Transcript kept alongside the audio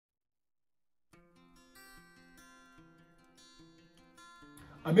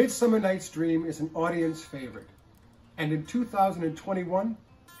A Midsummer Night's Dream is an audience favorite, and in 2021,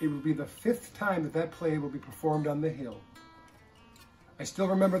 it will be the 5th time that play will be performed on the Hill. I still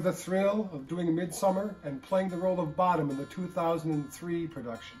remember the thrill of doing Midsummer and playing the role of Bottom in the 2003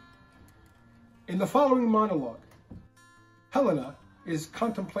 production. In the following monologue, Helena is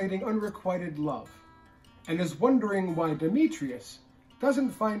contemplating unrequited love and is wondering why Demetrius doesn't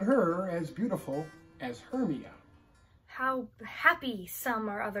find her as beautiful as Hermia. How happy some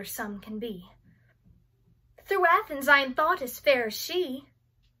or other some can be. Through Athens I am thought as fair as she.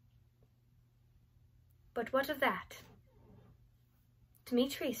 But what of that?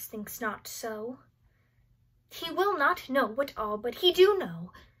 Demetrius thinks not so. He will not know at all, but he do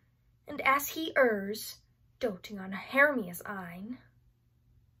know, and as he errs, doting on Hermia's eyne,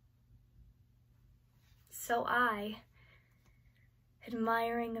 so I,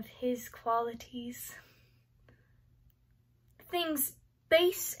 admiring of his qualities, things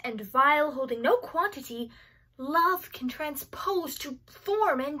base and vile, holding no quantity, love can transpose to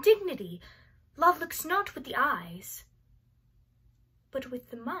form and dignity. Love looks not with the eyes, but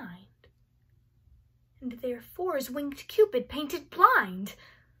with the mind, and therefore is winged Cupid painted blind.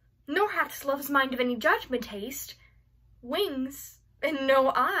 Nor hath love's mind of any judgment haste, wings and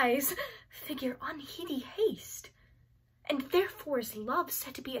no eyes, figure unheedy haste. And therefore is love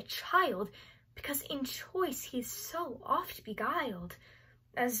said to be a child, because in choice he is so oft beguiled,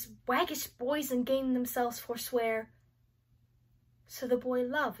 as waggish boys in game themselves forswear, so the boy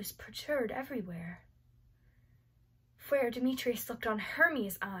love is perturbed everywhere. For ere Demetrius looked on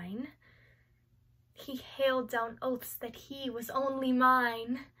Hermia's eyne, he hailed down oaths that he was only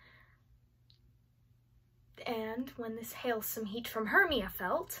mine. And when this hailsome heat from Hermia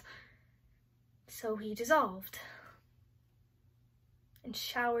felt, so he dissolved, and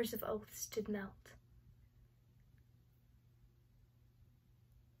showers of oaths did melt.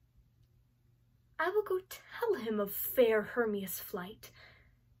 I will go tell him of fair Hermia's flight.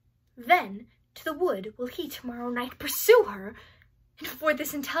 Then to the wood will he tomorrow night pursue her, and for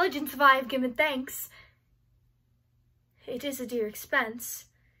this intelligence have I have given thanks. It is a dear expense,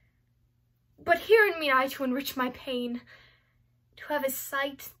 but herein mean I to enrich my pain, to have his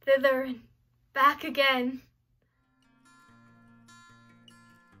sight thither and back again.